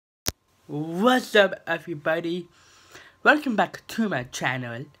What's up, everybody? Welcome back to my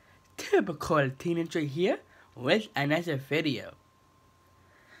channel. Typical Teenager here with another video.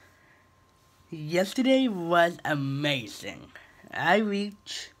 Yesterday was amazing. I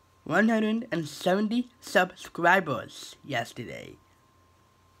reached 170 subscribers yesterday.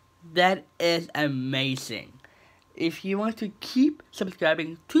 That is amazing. If you want to keep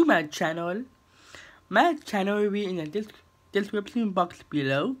subscribing to my channel will be in the description box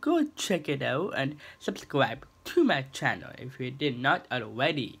below. Go check it out and subscribe to my channel if you did not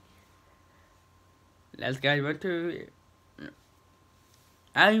already. Let's get into it.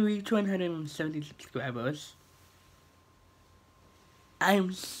 I reached 170 subscribers. I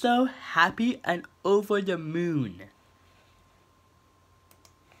am so happy and over the moon.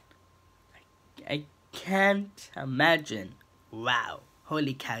 I can't imagine. Wow.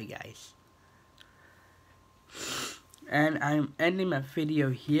 Holy cow, guys. And I'm ending my video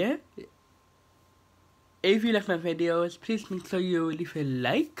here. If you like my videos, please make sure you leave a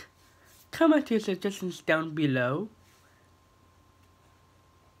like. Comment your suggestions down below.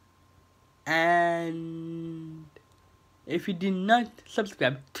 And if you did not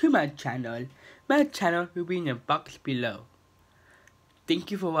subscribe to my channel will be in the box below.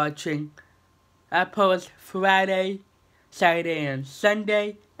 Thank you for watching. I post Friday, Saturday, and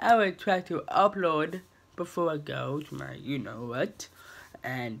Sunday. I will try to upload before I go to my you know what.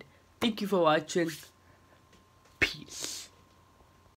 And thank you for watching. Peace.